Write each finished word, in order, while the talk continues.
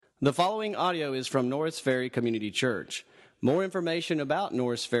The following audio is from Norris Ferry Community Church. More information about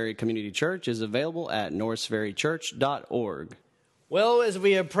Norris Ferry Community Church is available at norrisferrychurch.org. Well, as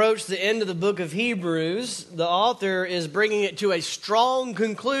we approach the end of the book of Hebrews, the author is bringing it to a strong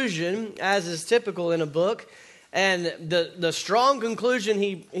conclusion, as is typical in a book. And the strong conclusion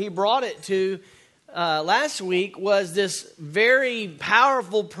he brought it to last week was this very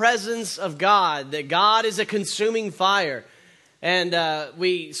powerful presence of God, that God is a consuming fire. And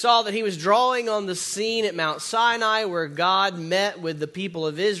we saw that he was drawing on the scene at Mount Sinai where God met with the people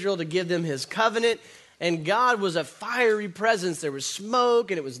of Israel to give them his covenant. And God was a fiery presence. There was smoke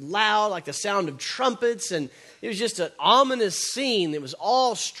and it was loud like the sound of trumpets. And it was just an ominous scene. It was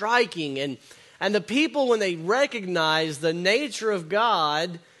all striking. And the people, when they recognized the nature of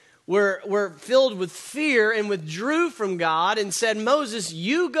God, were filled with fear and withdrew from God and said, Moses,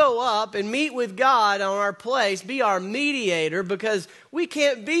 you go up and meet with God on our place, be our mediator, because we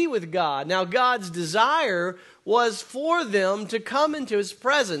can't be with God. Now, God's desire was for them to come into his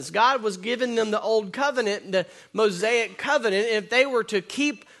presence. God was giving them the old covenant, the Mosaic covenant. If they were to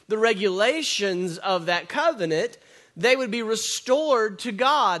keep the regulations of that covenant, they would be restored to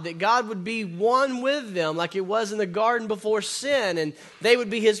God, that God would be one with them like it was in the garden before sin. And they would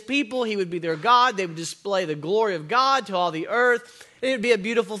be his people, he would be their God, they would display the glory of God to all the earth. It would be a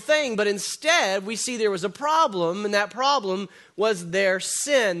beautiful thing. But instead, we see there was a problem, and that problem was their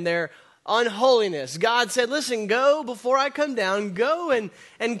sin, their unholiness. God said, listen, go before I come down, go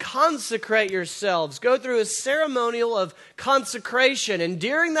and consecrate yourselves. Go through a ceremonial of consecration. And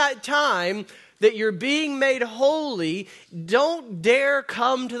during that time that you're being made holy, don't dare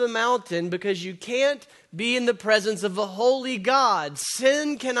come to the mountain, because you can't be in the presence of a holy God.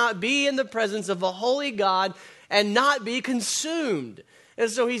 Sin cannot be in the presence of a holy God and not be consumed.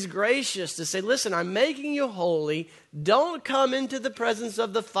 And so he's gracious to say, listen, I'm making you holy. Don't come into the presence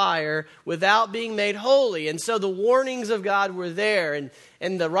of the fire without being made holy. And so the warnings of God were there.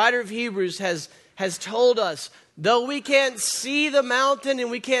 And the writer of Hebrews has told us, though we can't see the mountain and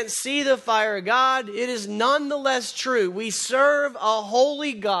we can't see the fire of God, it is nonetheless true. We serve a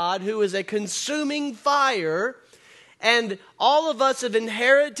holy God who is a consuming fire. And all of us have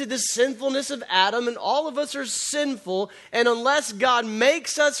inherited the sinfulness of Adam, and all of us are sinful. And unless God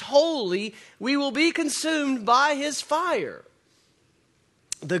makes us holy, we will be consumed by his fire.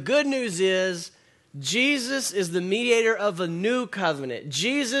 The good news is, Jesus is the mediator of a new covenant.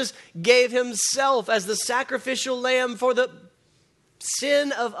 Jesus gave himself as the sacrificial lamb for the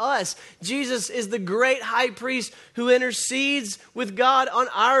sin of us. Jesus is the great high priest who intercedes with God on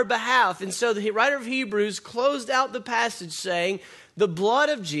our behalf. And so the writer of Hebrews closed out the passage saying, the blood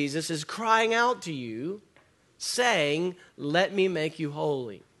of Jesus is crying out to you, saying, let me make you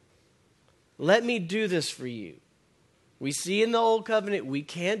holy. Let me do this for you. We see in the old covenant, we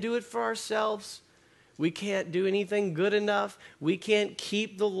can't do it for ourselves. We can't do anything good enough. We can't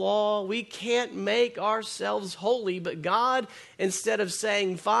keep the law. We can't make ourselves holy. But God, instead of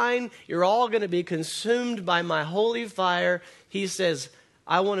saying, fine, you're all going to be consumed by my holy fire, he says,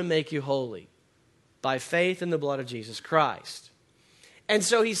 I want to make you holy by faith in the blood of Jesus Christ. And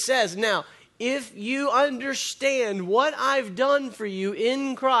so he says, now, if you understand what I've done for you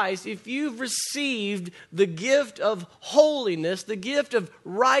in Christ, if you've received the gift of holiness, the gift of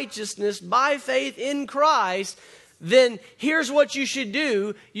righteousness by faith in Christ, then here's what you should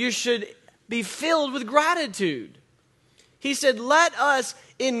do. You should be filled with gratitude. He said, let us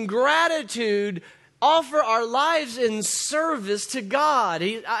in gratitude offer our lives in service to God.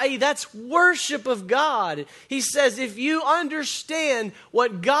 That's worship of God. He says, if you understand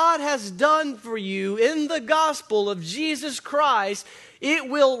what God has done for you in the gospel of Jesus Christ, it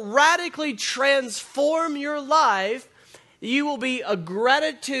will radically transform your life. You will be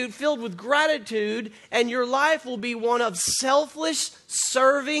filled with gratitude, and your life will be one of selfless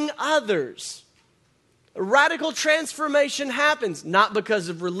serving others. A radical transformation happens, not because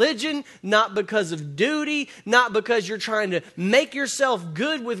of religion, not because of duty, not because you're trying to make yourself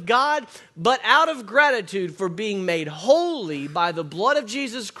good with God, but out of gratitude for being made holy by the blood of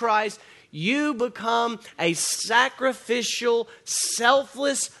Jesus Christ. You become a sacrificial,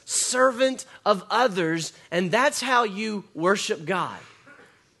 selfless servant of others, and that's how you worship God.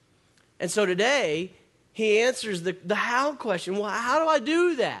 And so today, he answers the how question. Well, how do I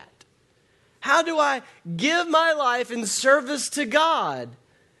do that? How do I give my life in service to God?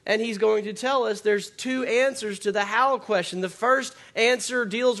 And he's going to tell us there's two answers to the how question. The first answer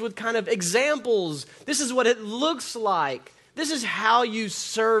deals with kind of examples. This is what it looks like. This is how you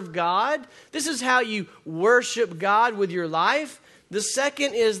serve God. This is how you worship God with your life. The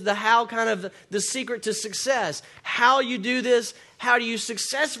second is the how, kind of the secret to success. How you do this, how do you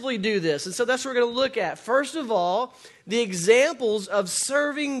successfully do this? And so that's what we're going to look at. First of all, the examples of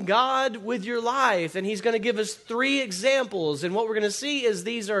serving God with your life. And he's going to give us 3 examples. And what we're going to see is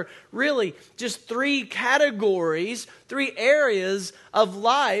these are really just 3 categories, 3 areas of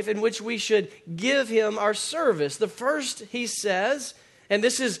life in which we should give him our service. The first, he says, and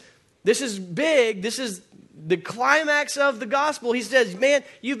this is big, this is the climax of the gospel. He says, man,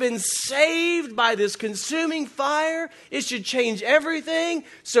 you've been saved by this consuming fire. It should change everything.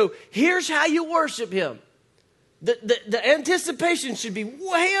 So here's how you worship him. The anticipation should be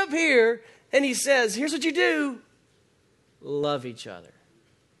way up here. And he says, here's what you do. Love each other.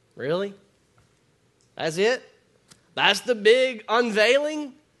 Really? That's it? That's the big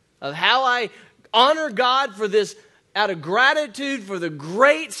unveiling of how I honor God for this, out of gratitude for the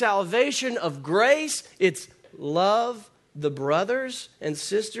great salvation of grace. It's love the brothers and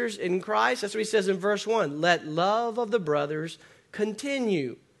sisters in Christ. That's what he says in verse 1. Let love of the brothers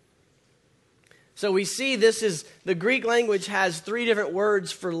continue. So we see this is, the Greek language has 3 different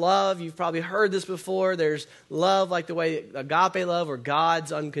words for love. You've probably heard this before. There's love like the way agape love, or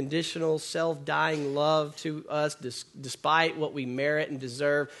God's unconditional, self-dying love to us despite what we merit and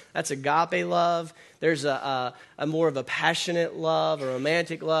deserve. That's agape love. There's a more of a passionate love, a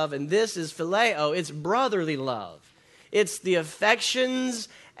romantic love. And this is phileo. It's brotherly love. It's the affections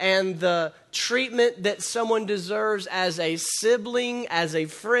and the treatment that someone deserves as a sibling, as a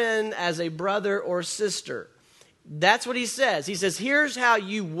friend, as a brother or sister. That's what he says. He says, here's how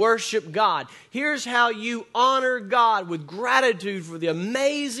you worship God. Here's how you honor God with gratitude for the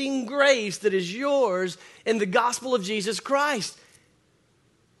amazing grace that is yours in the gospel of Jesus Christ.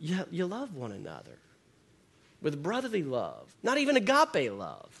 You love one another with brotherly love. Not even agape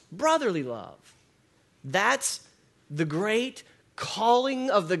love, brotherly love. That's the great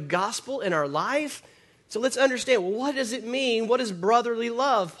calling of the gospel in our life. So let's understand, what does it mean? What is brotherly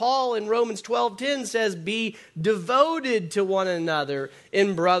love? Paul in Romans 12:10 says, be devoted to one another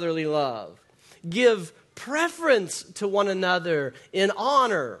in brotherly love. Give preference to one another in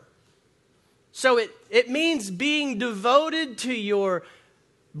honor. So it means being devoted to your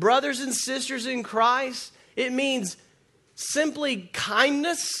brothers and sisters in Christ. It means simply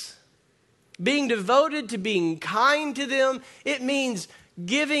kindness. Being devoted to being kind to them. It means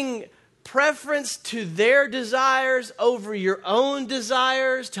giving preference to their desires over your own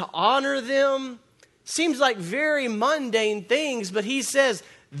desires, to honor them. Seems like very mundane things, but he says,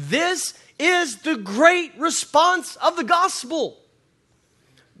 this is the great response of the gospel.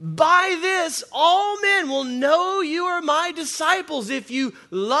 By this, all men will know you are my disciples if you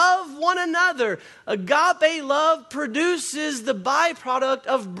love one another. Agape love produces the byproduct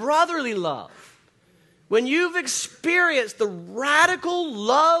of brotherly love. When you've experienced the radical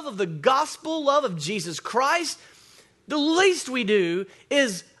love of the gospel, love of Jesus Christ, the least we do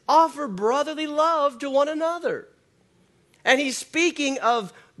is offer brotherly love to one another. And he's speaking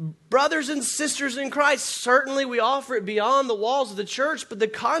of brothers and sisters in Christ. Certainly we offer it beyond the walls of the church, but the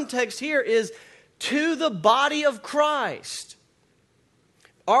context here is to the body of Christ.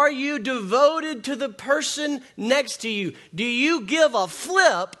 Are you devoted to the person next to you? Do you give a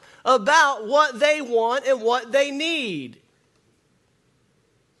flip about what they want and what they need?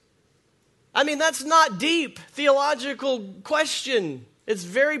 I mean, that's not deep theological question. It's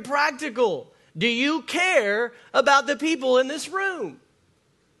very practical. Do you care about the people in this room?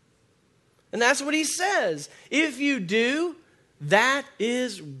 And that's what he says. If you do, that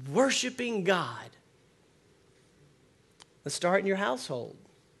is worshiping God. Let's start in your household.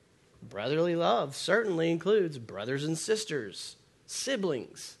 Brotherly love certainly includes brothers and sisters,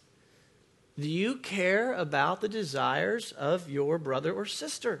 siblings. Do you care about the desires of your brother or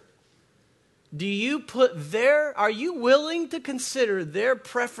sister? Are you willing to consider their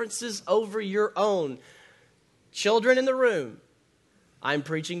preferences over your own? Children in the room, I'm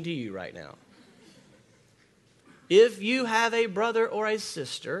preaching to you right now. If you have a brother or a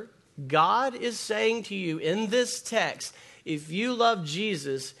sister, God is saying to you in this text, if you love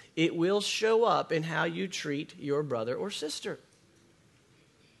Jesus, it will show up in how you treat your brother or sister.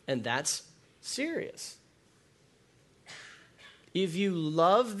 And that's serious. If you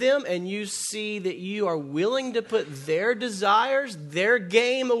love them and you see that you are willing to put their desires, their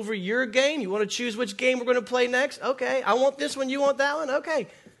game over your game, you want to choose which game we're going to play next? Okay, I want this one, you want that one? Okay,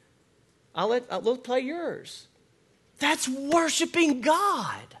 let's play yours. That's worshiping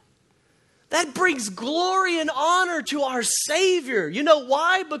God. That brings glory and honor to our Savior. You know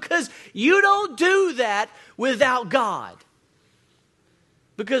why? Because you don't do that without God.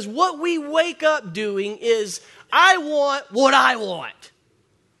 Because what we wake up doing is, I want what I want.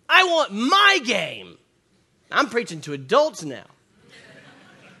 I want my game. I'm preaching to adults now.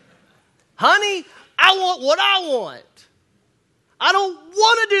 Honey, I want what I want. I don't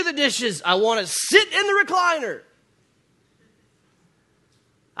want to do the dishes. I want to sit in the recliner.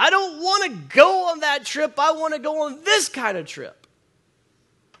 I don't want to go on that trip. I want to go on this kind of trip.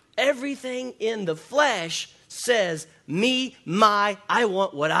 Everything in the flesh says, me, my, I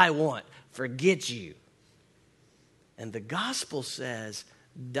want what I want. Forget you. And the gospel says,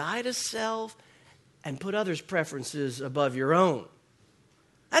 die to self and put others' preferences above your own.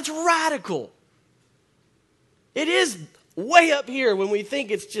 That's radical. It is way up here when we think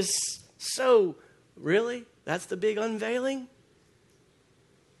it's just so, really? That's the big unveiling?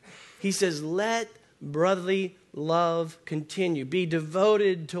 He says, let brotherly love continue. Be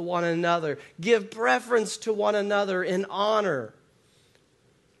devoted to one another. Give preference to one another in honor.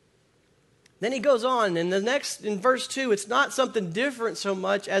 Then he goes on, and in verse 2, it's not something different so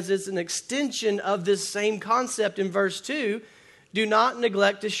much as it's an extension of this same concept in verse 2. Do not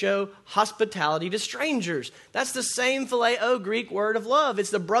neglect to show hospitality to strangers. That's the same phileo Greek word of love.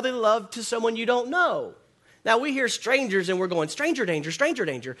 It's the brotherly love to someone you don't know. Now, we hear strangers and we're going, stranger danger, stranger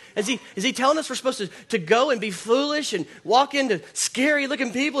danger. Is he telling us we're supposed to go and be foolish and walk into scary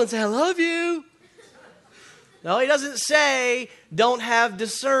looking people and say, I love you? No, he doesn't say don't have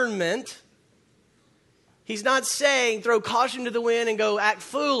discernment. He's not saying throw caution to the wind and go act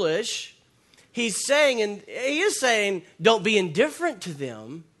foolish. He's saying, and he is saying, don't be indifferent to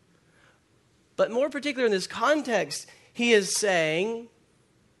them. But more particular in this context, he is saying,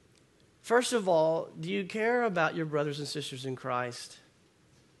 first of all, do you care about your brothers and sisters in Christ?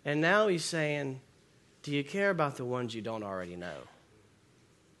 And now he's saying, do you care about the ones you don't already know?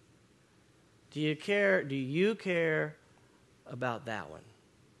 Do you care about that one?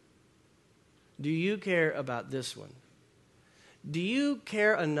 Do you care about this one? Do you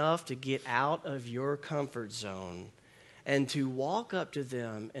care enough to get out of your comfort zone and to walk up to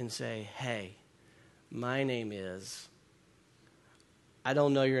them and say, hey, my name is, I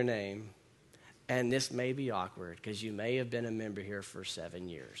don't know your name, and this may be awkward because you may have been a member here for 7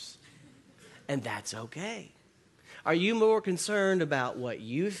 years. And that's okay. Are you more concerned about what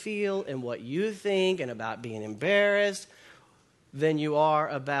you feel and what you think and about being embarrassed than you are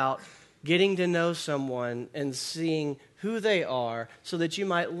about getting to know someone and seeing who they are so that you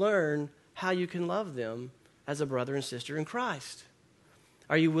might learn how you can love them as a brother and sister in Christ?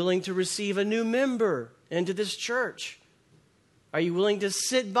 Are you willing to receive a new member into this church? Are you willing to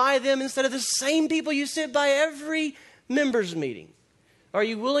sit by them instead of the same people you sit by every members meeting? Are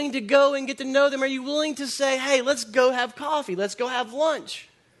you willing to go and get to know them? Are you willing to say, hey, let's go have coffee, let's go have lunch?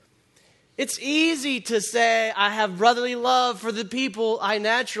 It's easy to say, I have brotherly love for the people I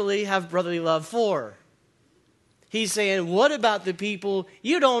naturally have brotherly love for. He's saying, what about the people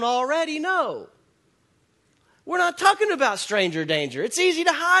you don't already know? We're not talking about stranger danger. It's easy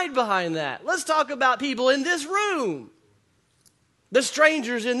to hide behind that. Let's talk about people in this room. The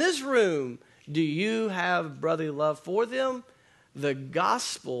strangers in this room. Do you have brotherly love for them? The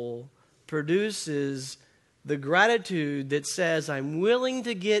gospel produces the gratitude that says, I'm willing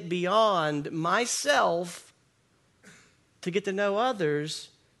to get beyond myself to get to know others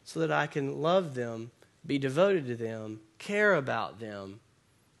so that I can love them, be devoted to them, care about them,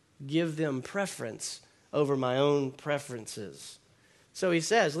 give them preference over my own preferences. So he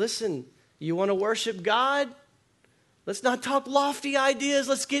says, listen, you want to worship God? Let's not talk lofty ideas.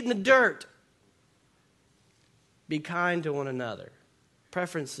 Let's get in the dirt. Be kind to one another.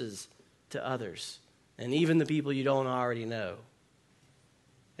 Preferences to others. And even the people you don't already know.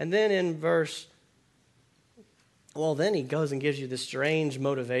 And then in then he goes and gives you this strange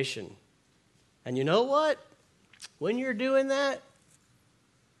motivation. And you know what? When you're doing that,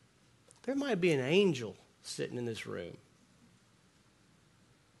 there might be an angel sitting in this room.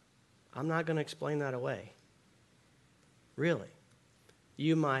 I'm not going to explain that away. Really.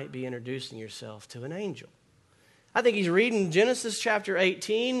 You might be introducing yourself to an angel. I think he's reading Genesis chapter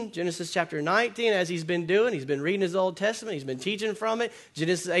 18, Genesis chapter 19, as he's been doing. He's been reading his Old Testament. He's been teaching from it.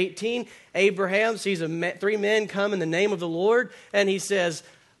 Genesis 18, Abraham sees 3 men come in the name of the Lord, and he says,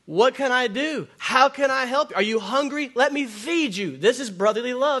 what can I do? How can I help you? Are you hungry? Let me feed you. This is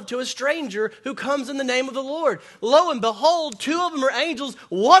brotherly love to a stranger who comes in the name of the Lord. Lo and behold, 2 of them are angels.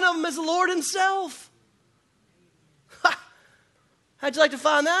 One of them is the Lord himself. How'd you like to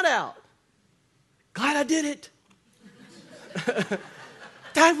find that out? Glad I did it.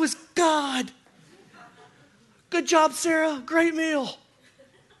 That was God. Good job, Sarah. Great meal.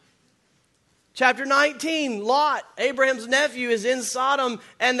 Chapter 19, Lot, Abraham's nephew, is in Sodom,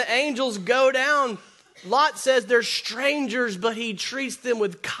 and the angels go down. Lot says they're strangers, but he treats them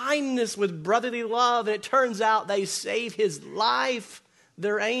with kindness, with brotherly love, and it turns out they save his life.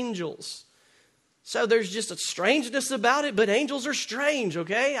 They're angels. So there's just a strangeness about it, but angels are strange,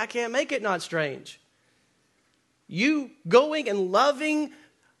 okay? I can't make it not strange. You going and loving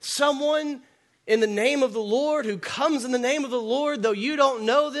someone in the name of the Lord, who comes in the name of the Lord, though you don't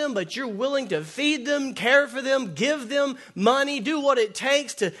know them, but you're willing to feed them, care for them, give them money, do what it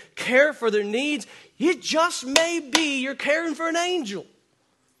takes to care for their needs, it just may be you're caring for an angel.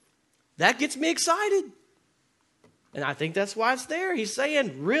 That gets me excited. And I think that's why it's there. He's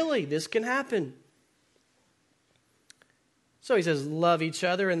saying, really, this can happen. So he says, love each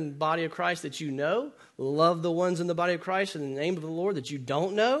other in the body of Christ that you know. Love the ones in the body of Christ in the name of the Lord that you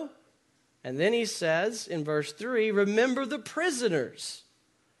don't know. And then he says in verse 3, remember the prisoners,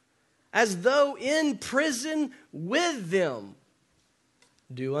 as though in prison with them.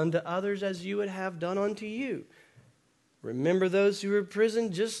 Do unto others as you would have done unto you. Remember those who are in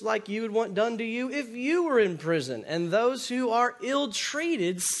prison just like you would want done to you if you were in prison, and those who are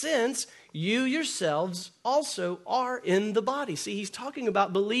ill-treated, since you yourselves also are in the body. See, he's talking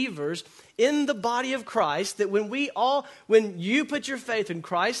about believers in the body of Christ, that when you put your faith in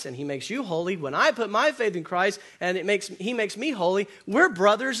Christ and he makes you holy, when I put my faith in Christ and he makes me holy, we're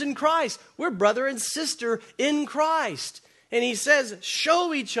brothers in Christ. We're brother and sister in Christ. And he says,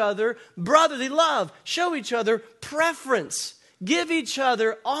 show each other brotherly love, show each other preference, give each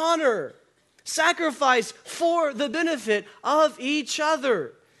other honor, sacrifice for the benefit of each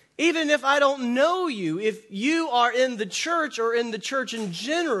other. Even if I don't know you, if you are in the church or in the church in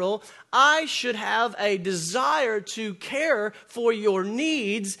general, I should have a desire to care for your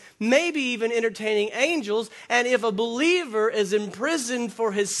needs, maybe even entertaining angels. And if a believer is imprisoned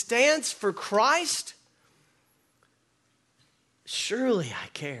for his stance for Christ, surely I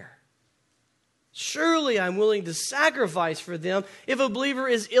care. Surely I'm willing to sacrifice for them. If a believer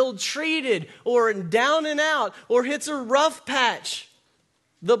is ill-treated or down and out or hits a rough patch,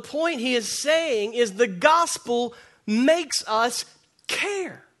 the point he is saying is the gospel makes us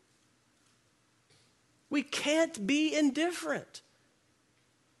care. We can't be indifferent.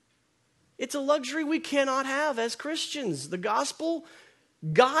 It's a luxury we cannot have as Christians. The gospel,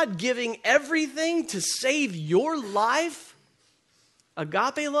 God giving everything to save your life,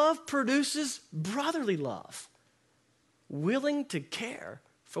 agape love produces brotherly love, willing to care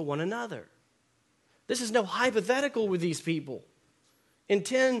for one another. This is no hypothetical with these people.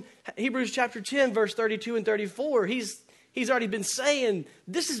 In Hebrews chapter 10, verse 32 and 34, he's already been saying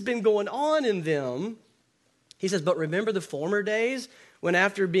this has been going on in them. He says, but remember the former days when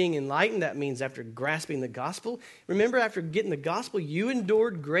after being enlightened, that means after grasping the gospel, remember after getting the gospel, you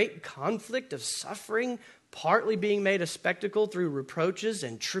endured great conflict of suffering, partly being made a spectacle through reproaches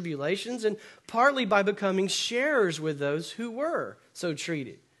and tribulations, and partly by becoming sharers with those who were so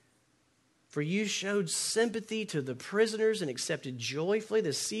treated. For you showed sympathy to the prisoners and accepted joyfully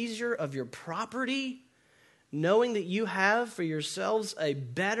the seizure of your property, knowing that you have for yourselves a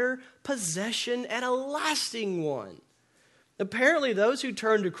better possession and a lasting one. Apparently, those who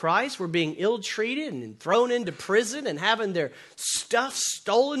turned to Christ were being ill-treated and thrown into prison and having their stuff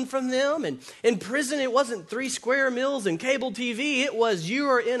stolen from them. And in prison, it wasn't 3 square meals and cable TV. It was you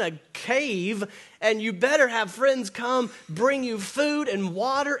are in a cave and you better have friends come bring you food and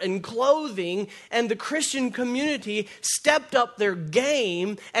water and clothing. And the Christian community stepped up their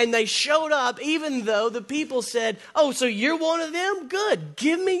game and they showed up even though the people said, oh, so you're one of them? Good.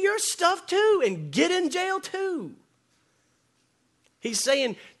 Give me your stuff too and get in jail too. He's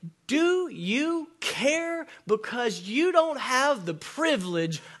saying, do you care? Because you don't have the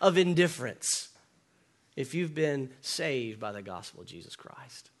privilege of indifference if you've been saved by the gospel of Jesus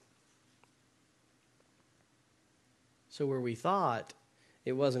Christ. So where we thought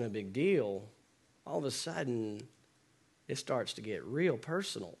it wasn't a big deal, all of a sudden it starts to get real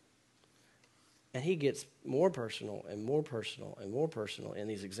personal. And he gets more personal and more personal and more personal in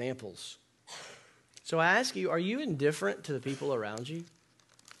these examples. So I ask you, are you indifferent to the people around you?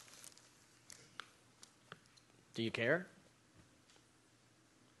 Do you care?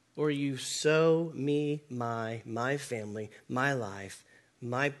 Or are you so me, my family, my life,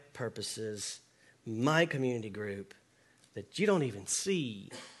 my purposes, my community group, that you don't even see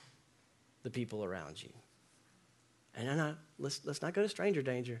the people around you? And let's not go to stranger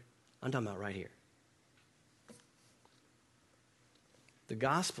danger. I'm talking about right here. The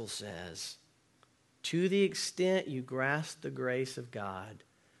gospel says, to the extent you grasp the grace of God,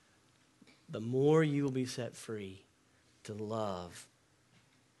 the more you will be set free to love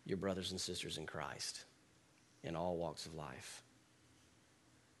your brothers and sisters in Christ in all walks of life.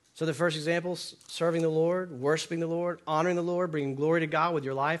 So the first example, serving the Lord, worshiping the Lord, honoring the Lord, bringing glory to God with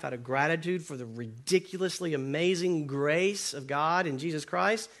your life out of gratitude for the ridiculously amazing grace of God in Jesus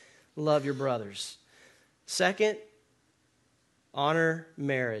Christ. Love your brothers. Second, honor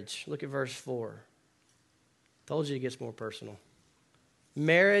marriage. Look at verse 4. Told you it gets more personal.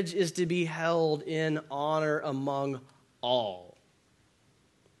 Marriage is to be held in honor among all.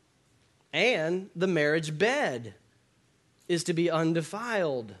 And the marriage bed is to be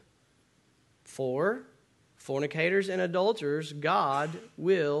undefiled. For fornicators and adulterers, God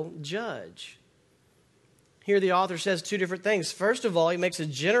will judge. Here the author says two different things. First of all, he makes a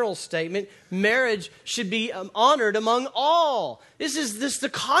general statement. Marriage should be honored among all. This is the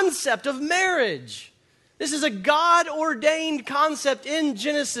concept of marriage. This is a God-ordained concept in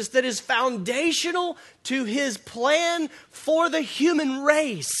Genesis that is foundational to his plan for the human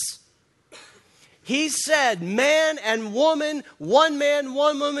race. He said man, one man,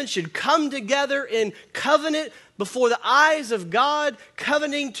 one woman should come together in covenant before the eyes of God,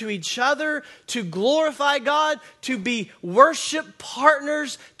 covenanting to each other, to glorify God, to be worship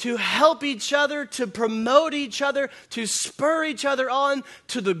partners, to help each other, to promote each other, to spur each other on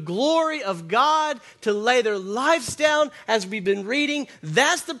to the glory of God, to lay their lives down as we've been reading.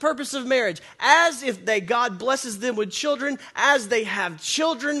 That's the purpose of marriage. As if God blesses them with children, as they have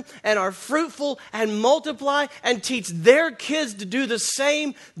children and are fruitful and multiply and teach their kids to do the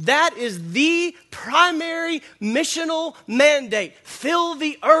same. That is the primary missional mandate. Fill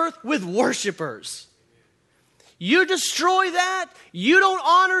the earth with worshipers. You destroy that, you don't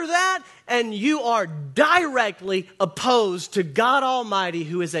honor that, and you are directly opposed to God Almighty,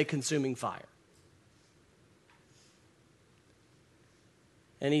 who is a consuming fire.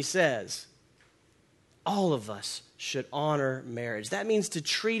 And he says, all of us should honor marriage. That means to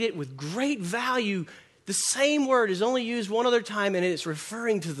treat it with great value. The same word is only used one other time, and it's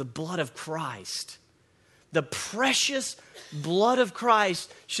referring to the blood of Christ. The precious blood of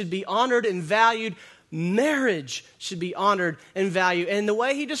Christ should be honored and valued. Marriage should be honored and valued. And the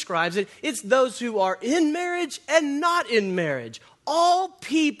way he describes it, it's those who are in marriage and not in marriage. All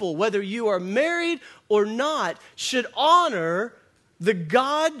people, whether you are married or not, should honor the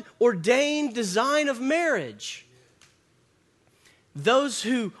God-ordained design of marriage. Those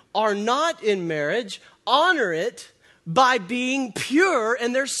who are not in marriage honor it by being pure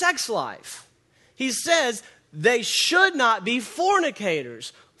in their sex life. He says they should not be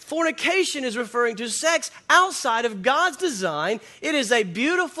fornicators. Fornication is referring to sex outside of God's design. It is a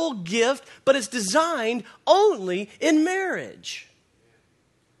beautiful gift, but it's designed only in marriage.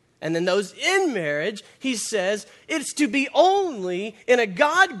 And then those in marriage, he says, it's to be only in a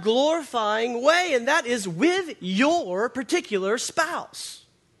God-glorifying way, and that is with your particular spouse.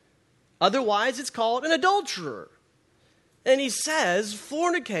 Otherwise, it's called an adulterer. And he says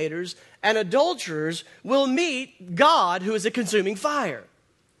fornicators and adulterers will meet God, who is a consuming fire.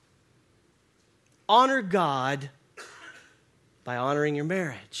 Honor God by honoring your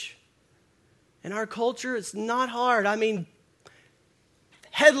marriage. In our culture, it's not hard. I mean,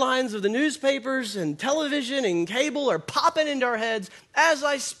 headlines of the newspapers and television and cable are popping into our heads as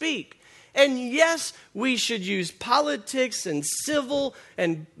I speak. And yes, we should use politics and civil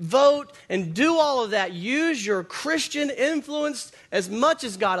and vote and do all of that. Use your Christian influence as much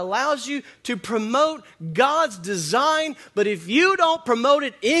as God allows you to promote God's design. But if you don't promote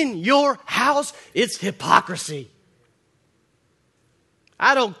it in your house, it's hypocrisy.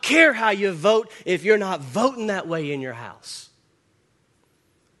 I don't care how you vote if you're not voting that way in your house.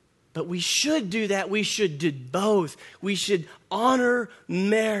 But we should do that. We should do both. We should honor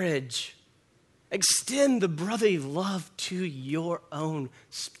marriage. Extend the brotherly love to your own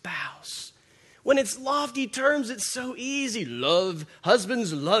spouse. When it's lofty terms, it's so easy.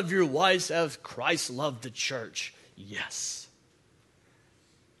 Husbands, love your wives as Christ loved the church. Yes.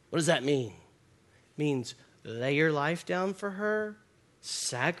 What does that mean? It means lay your life down for her,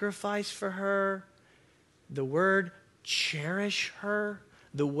 sacrifice for her. The word cherish her,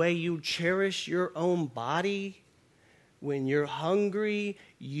 the way you cherish your own body. When you're hungry,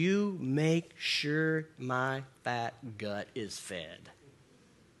 you make sure my fat gut is fed.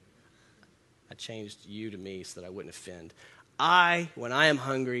 I changed you to me so that I wouldn't offend. When I am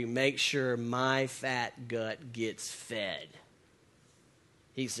hungry, make sure my fat gut gets fed.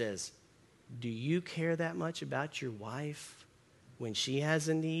 He says, do you care that much about your wife when she has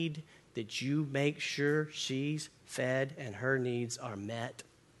a need that you make sure she's fed and her needs are met?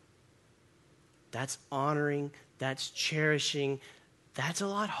 That's honoring. That's cherishing. That's a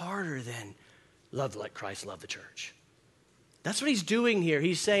lot harder than love like Christ loved the church. That's what he's doing here.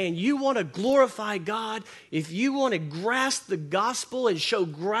 He's saying, you want to glorify God, if you want to grasp the gospel and show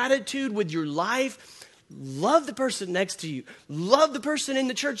gratitude with your life, love the person next to you. Love the person in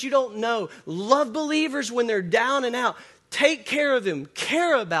the church you don't know. Love believers when they're down and out. Take care of them.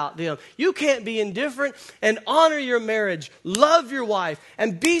 Care about them. You can't be indifferent, and honor your marriage. Love your wife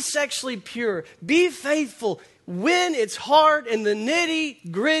and be sexually pure. Be faithful. When it's hard in the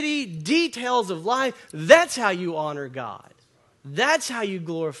nitty-gritty details of life, that's how you honor God. That's how you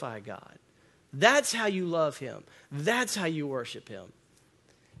glorify God. That's how you love Him. That's how you worship Him.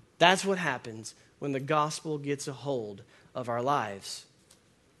 That's what happens when the gospel gets a hold of our lives.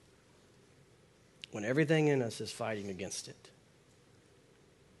 When everything in us is fighting against it.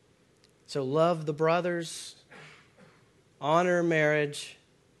 So love the brothers, honor marriage.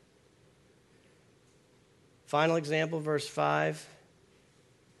 Final example, verse 5.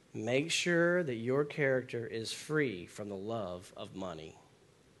 Make sure that your character is free from the love of money.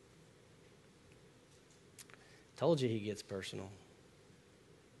 Told you he gets personal.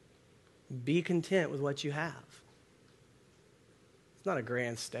 Be content with what you have. It's not a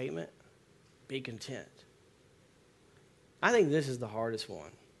grand statement. Be content. I think this is the hardest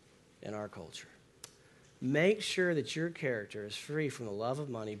one in our culture. Make sure that your character is free from the love of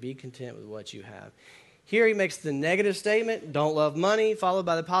money. Be content with what you have. Here he makes the negative statement, don't love money, followed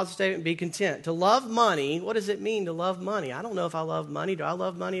by the positive statement, be content. To love money, what does it mean to love money? I don't know if I love money. Do I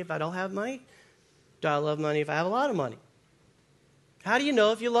love money if I don't have money? Do I love money if I have a lot of money? How do you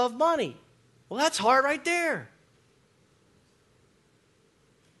know if you love money? Well, that's hard right there.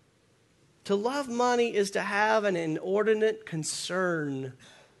 To love money is to have an inordinate concern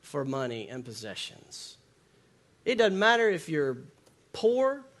for money and possessions. It doesn't matter if you're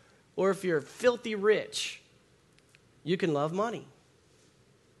poor or if you're filthy rich. You can love money.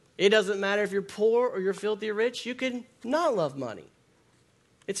 It doesn't matter if you're poor or you're filthy rich. You can not love money.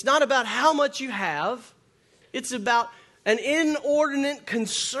 It's not about how much you have. It's about an inordinate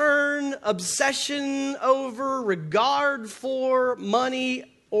concern, obsession over, regard for money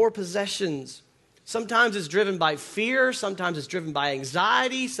or possessions. Sometimes it's driven by fear. Sometimes it's driven by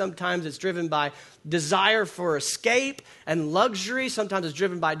anxiety. Sometimes it's driven by desire for escape and luxury. Sometimes it's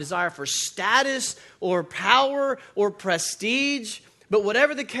driven by desire for status or power or prestige. But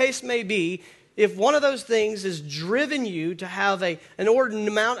whatever the case may be, if one of those things has driven you to have an inordinate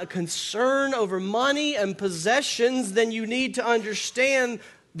amount of concern over money and possessions, then you need to understand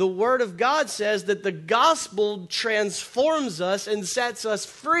the Word of God says that the gospel transforms us and sets us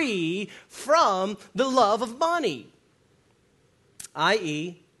free from the love of money,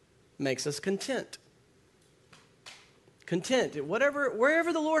 i.e., makes us content. Content,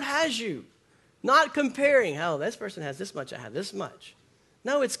 wherever the Lord has you. Not comparing, oh, this person has this much, I have this much.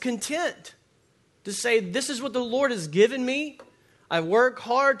 No, it's content to say, this is what the Lord has given me. I work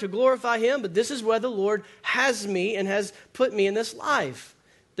hard to glorify Him, but this is where the Lord has me and has put me in this life.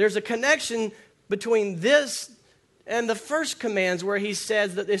 There's a connection between this and the first commands where he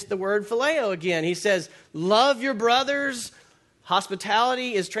says that it's the word phileo again. He says, love your brothers.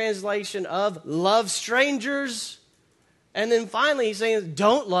 Hospitality is translation of love strangers. And then finally he's saying,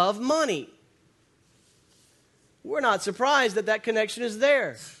 don't love money. We're not surprised that that connection is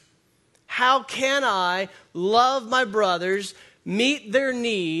there. How can I love my brothers, meet their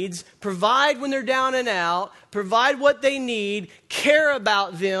needs, provide when they're down and out, provide what they need, care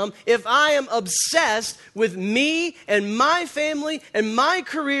about them, if I am obsessed with me and my family and my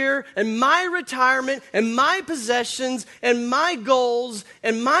career and my retirement and my possessions and my goals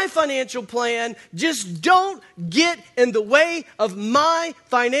and my financial plan? Just don't get in the way of my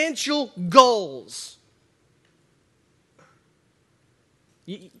financial goals.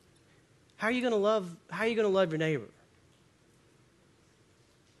 How are you going to love your neighbor?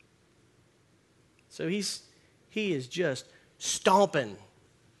 So he is just stomping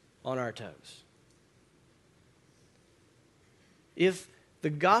on our toes. If the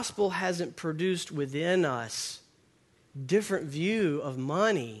gospel hasn't produced within us different view of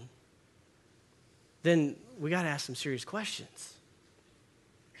money, then we got to ask some serious questions.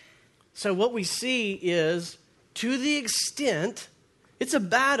 So what we see is, to the extent, it's a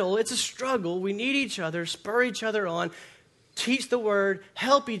battle, it's a struggle, we need each other, spur each other on, teach the word,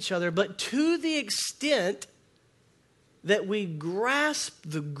 help each other, but to the extent that we grasp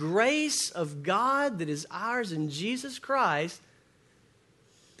the grace of God that is ours in Jesus Christ,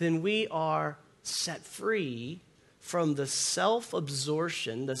 then we are set free from the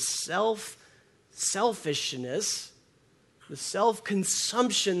self-absorption, the selfishness, the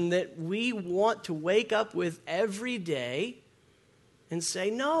self-consumption that we want to wake up with every day and say,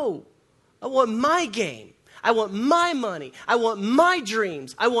 no, I want my game. I want my money. I want my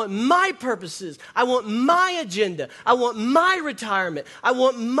dreams. I want my purposes. I want my agenda. I want my retirement. I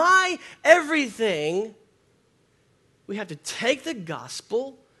want my everything. We have to take the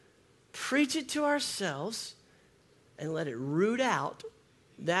gospel, preach it to ourselves, and let it root out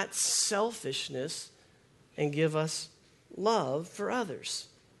that selfishness and give us love for others.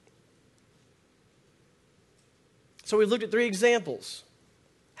 So we looked at 3 examples.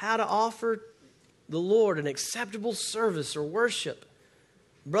 How to offer the Lord an acceptable service or worship.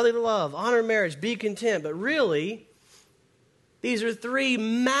 Brotherly love, honor marriage, be content. But really, these are 3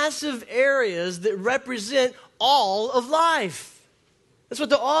 massive areas that represent all of life. That's what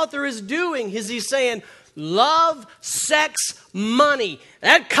the author is doing. He's saying, love, sex, money.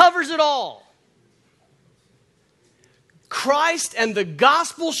 That covers it all. Christ and the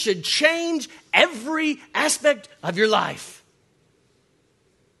gospel should change every aspect of your life.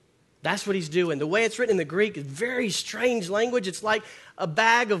 That's what he's doing. The way it's written in the Greek is very strange language. It's like a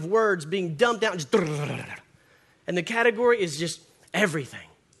bag of words being dumped out. And the category is just everything.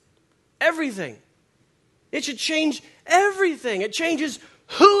 Everything. It should change everything. It changes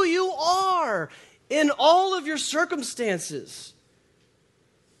who you are in all of your circumstances.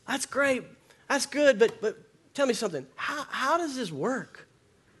 That's great. That's good. But tell me something. How does this work?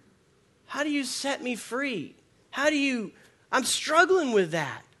 How do you set me free? I'm struggling with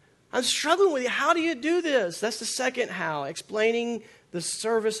that. I'm struggling with it. How do you do this? That's the second how. Explaining the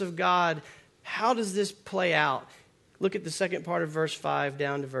service of God. How does this play out? Look at the second part of verse 5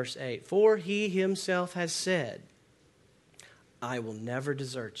 down to verse 8. For he himself has said, I will never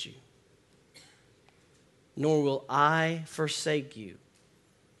desert you, nor will I forsake you.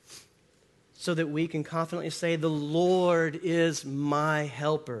 So that we can confidently say, the Lord is my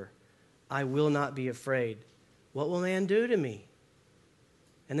helper. I will not be afraid. What will man do to me?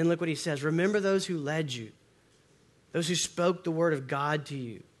 And then look what he says. Remember those who led you, those who spoke the word of God to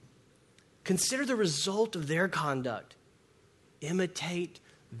you. Consider the result of their conduct. Imitate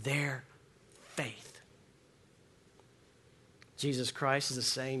their faith. Jesus Christ is the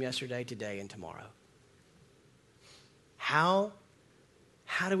same yesterday, today, and tomorrow. How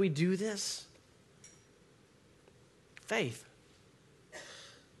do we do this? Faith.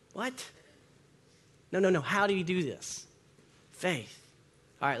 What? No. How do you do this? Faith.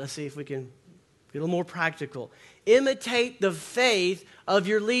 All right, let's see if we can be a little more practical. Imitate the faith of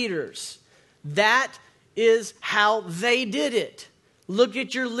your leaders. That is how they did it. Look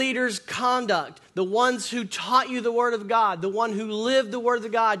at your leaders' conduct. The ones who taught you the Word of God. The one who lived the Word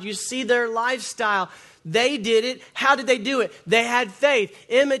of God. You see their lifestyle. They did it. How did they do it? They had faith.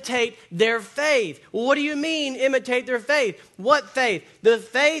 Imitate their faith. Well, what do you mean, imitate their faith? What faith? The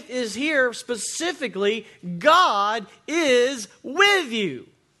faith is here specifically, God is with you.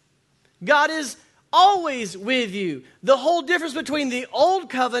 God is always with you. The whole difference between the old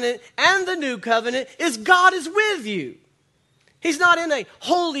covenant and the new covenant is God is with you. He's not in a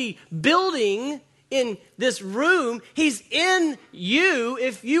holy building in this room. He's in you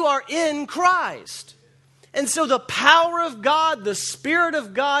if you are in Christ. And so the power of God, the Spirit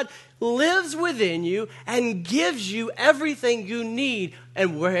of God, lives within you and gives you everything you need.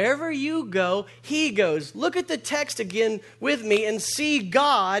 And wherever you go, He goes. Look at the text again with me and see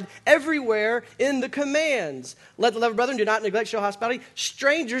God everywhere in the commands. Let the loved brethren do not neglect your hospitality.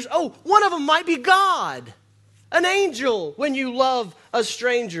 Strangers, one of them might be God. An angel when you love a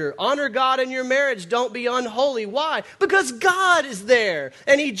stranger. Honor God in your marriage. Don't be unholy. Why? Because God is there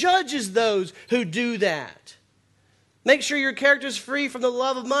and He judges those who do that. Make sure your character is free from the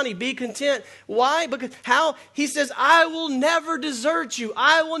love of money. Be content. Why? Because how? He says, I will never desert you.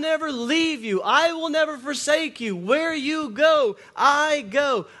 I will never leave you. I will never forsake you. Where you go, I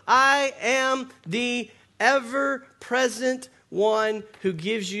go. I am the ever-present one who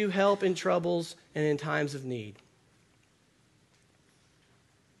gives you help in troubles and in times of need.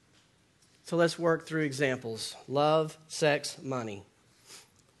 So let's work through examples. Love, sex, money.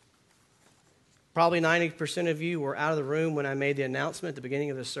 Probably 90% of you were out of the room when I made the announcement at the beginning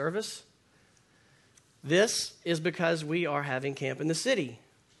of the service. This is because we are having Camp in the City.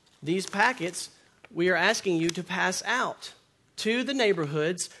 These packets we are asking you to pass out to the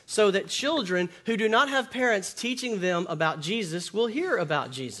neighborhoods so that children who do not have parents teaching them about Jesus will hear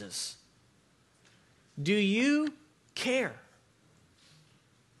about Jesus. Do you care?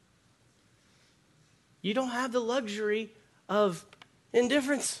 You don't have the luxury of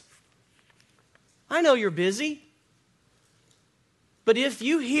indifference. I know you're busy. But if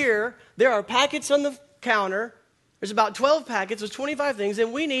you hear there are packets on the counter, there's about 12 packets, there's 25 things,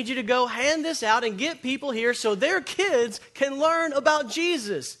 and we need you to go hand this out and get people here so their kids can learn about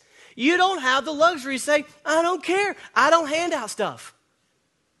Jesus. You don't have the luxury to say, I don't care. I don't hand out stuff.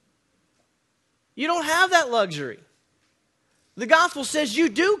 You don't have that luxury. The gospel says you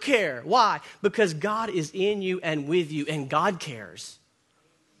do care. Why? Because God is in you and with you, and God cares.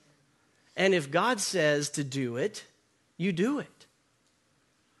 And if God says to do it, you do it.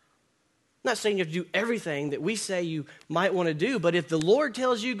 I'm not saying you have to do everything that we say you might want to do, but if the Lord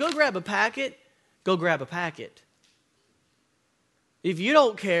tells you, go grab a packet, go grab a packet. If you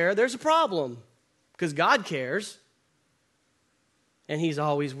don't care, there's a problem, because God cares, and He's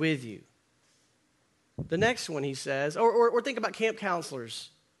always with you. The next one, he says, or think about camp counselors,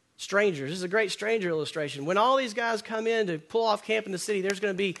 strangers. This is a great stranger illustration. When all these guys come in to pull off camp in the city, there's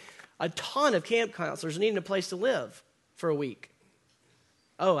going to be a ton of camp counselors needing a place to live for a week.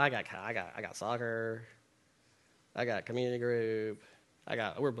 Oh, I got soccer. I got community group.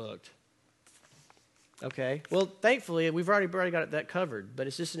 We're booked. Okay. Well, thankfully, we've already got that covered, but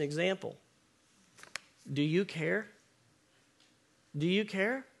it's just an example. Do you care? Do you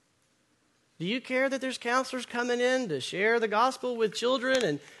care? Do you care that there's counselors coming in to share the gospel with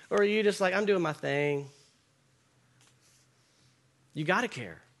children? Or are you just like, I'm doing my thing? You got to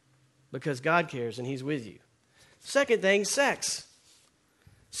care because God cares and He's with you. Second thing, sex.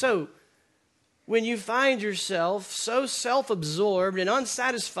 So, when you find yourself so self-absorbed and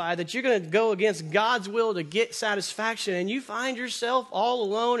unsatisfied that you're going to go against God's will to get satisfaction, and you find yourself all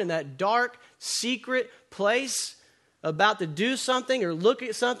alone in that dark, secret place, about to do something or look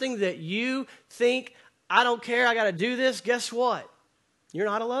at something that you think, I don't care, I got to do this, guess what? You're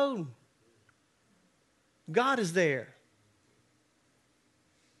not alone. God is there.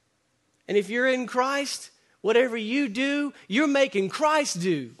 And if you're in Christ, whatever you do, you're making Christ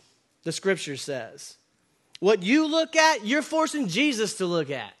do, the Scripture says. What you look at, you're forcing Jesus to look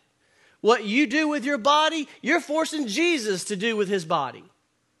at. What you do with your body, you're forcing Jesus to do with His body.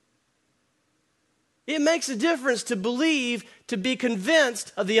 It makes a difference to believe, to be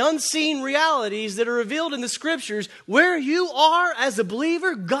convinced of the unseen realities that are revealed in the Scriptures. Where you are as a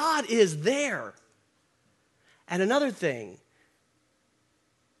believer, God is there. And another thing,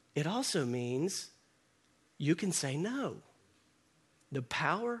 it also means you can say no. The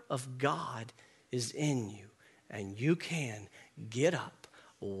power of God is in you, and you can get up,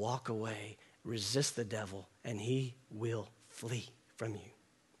 walk away, resist the devil, and he will flee from you.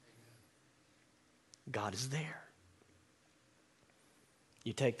 God is there.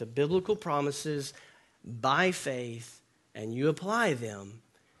 You take the biblical promises by faith and you apply them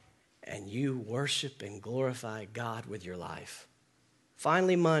and you worship and glorify God with your life.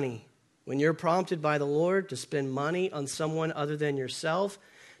 Finally, money. When you're prompted by the Lord to spend money on someone other than yourself,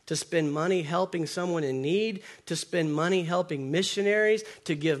 to spend money helping someone in need, to spend money helping missionaries,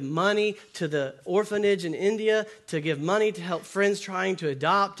 to give money to the orphanage in India, to give money to help friends trying to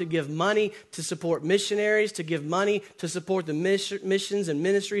adopt, to give money to support missionaries, to give money to support the missions and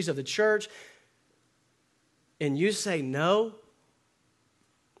ministries of the church, and you say no,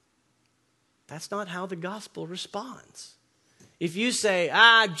 that's not how the gospel responds. If you say,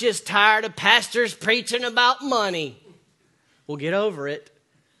 I'm just tired of pastors preaching about money, well, get over it.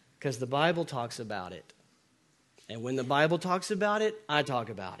 Because the Bible talks about it. And when the Bible talks about it, I talk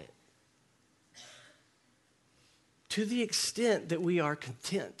about it. To the extent that we are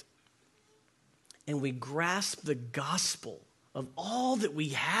content and we grasp the gospel of all that we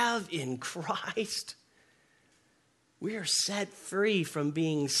have in Christ, we are set free from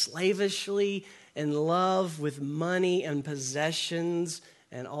being slavishly in love with money and possessions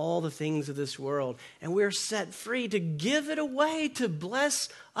and all the things of this world. And we're set free to give it away, to bless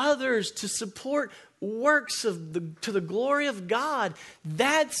others, to support works to the glory of God.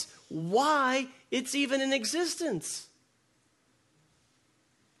 That's why it's even in existence.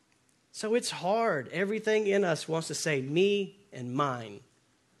 So it's hard. Everything in us wants to say me and mine.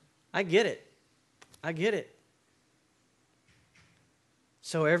 I get it. I get it.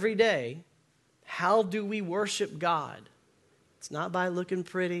 So every day, how do we worship God? It's not by looking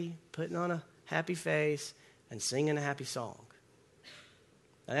pretty, putting on a happy face, and singing a happy song.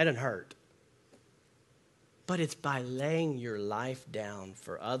 Now, that doesn't hurt. But it's by laying your life down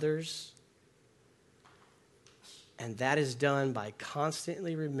for others. And that is done by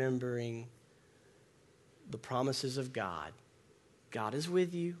constantly remembering the promises of God. God is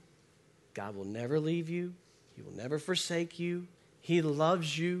with you. God will never leave you. He will never forsake you. He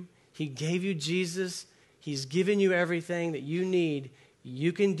loves you. He gave you Jesus. He's given you everything that you need.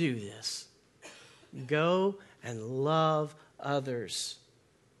 You can do this. Go and love others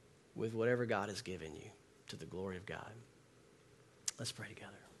with whatever God has given you to the glory of God. Let's pray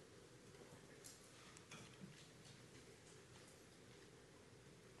together.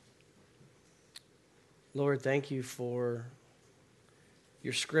 Lord, thank you for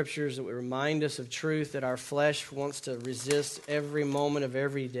your scriptures that would remind us of truth that our flesh wants to resist every moment of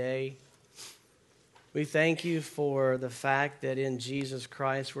every day. We thank you for the fact that in Jesus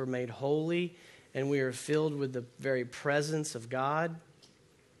Christ we're made holy and we are filled with the very presence of God.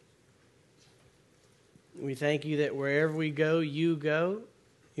 We thank you that wherever we go. You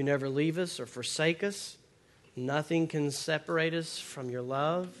never leave us or forsake us. Nothing can separate us from your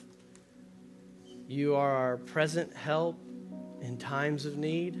love. You are our present help in times of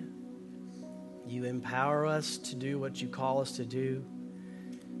need. You empower us to do what you call us to do.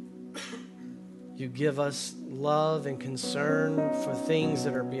 You give us love and concern for things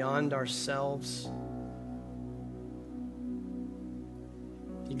that are beyond ourselves.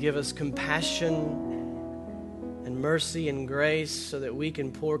 You give us compassion and mercy and grace so that we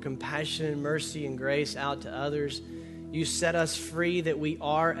can pour compassion and mercy and grace out to others. You set us free that we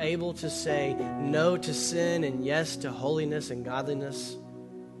are able to say no to sin and yes to holiness and godliness.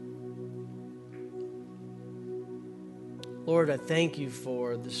 Lord, I thank you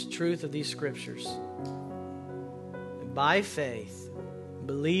for this truth of these scriptures. And by faith,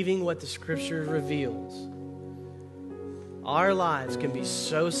 believing what the scripture reveals, our lives can be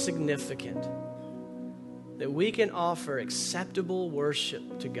so significant that we can offer acceptable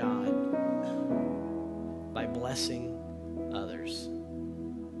worship to God by blessing others.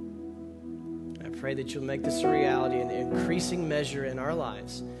 I pray that you'll make this a reality in increasing measure in our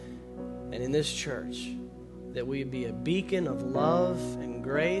lives and in this church, that we be a beacon of love and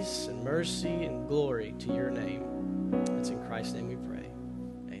grace and mercy and glory to your name. It's in Christ's name we pray.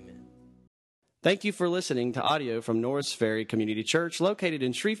 Amen. Thank you for listening to audio from Norris Ferry Community Church, located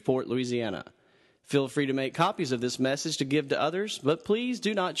in Shreveport, Louisiana. Feel free to make copies of this message to give to others, but please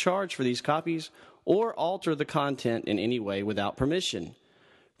do not charge for these copies or alter the content in any way without permission.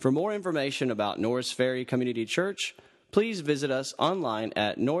 For more information about Norris Ferry Community Church, please visit us online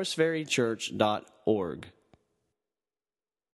at norrisferrychurch.org.